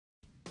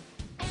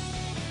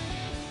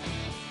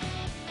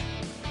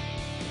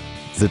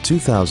the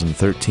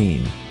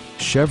 2013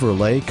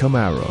 Chevrolet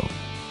Camaro.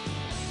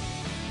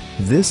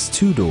 This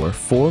two-door,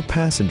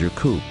 four-passenger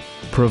coupe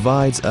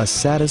provides a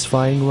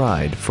satisfying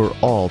ride for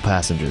all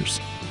passengers.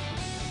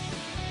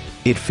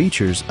 It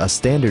features a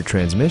standard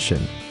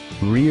transmission,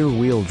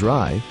 rear-wheel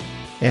drive,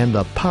 and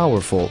a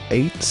powerful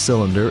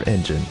 8-cylinder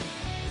engine.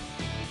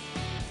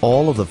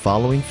 All of the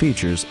following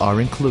features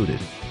are included: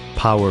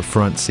 power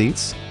front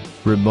seats,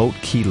 remote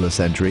keyless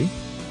entry,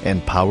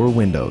 and power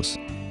windows.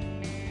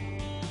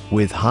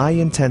 With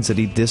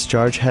high-intensity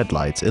discharge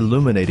headlights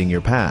illuminating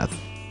your path,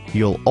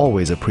 you'll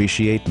always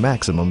appreciate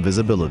maximum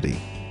visibility.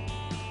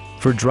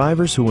 For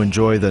drivers who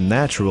enjoy the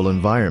natural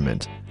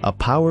environment, a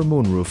power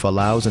moonroof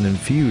allows an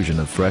infusion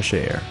of fresh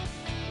air.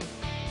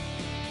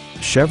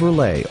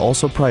 Chevrolet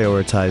also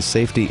prioritized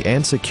safety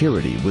and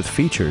security with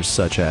features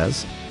such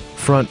as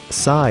front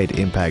side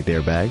impact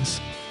airbags,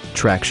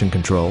 traction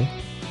control,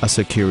 a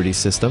security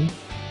system,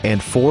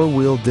 and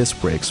four-wheel disc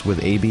brakes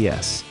with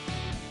ABS.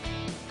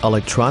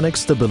 Electronic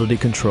stability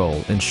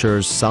control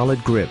ensures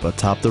solid grip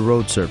atop the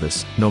road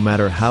surface, no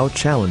matter how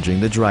challenging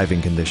the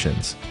driving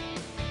conditions.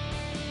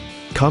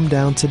 Come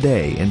down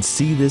today and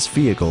see this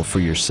vehicle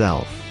for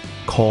yourself.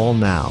 Call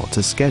now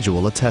to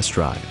schedule a test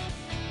drive.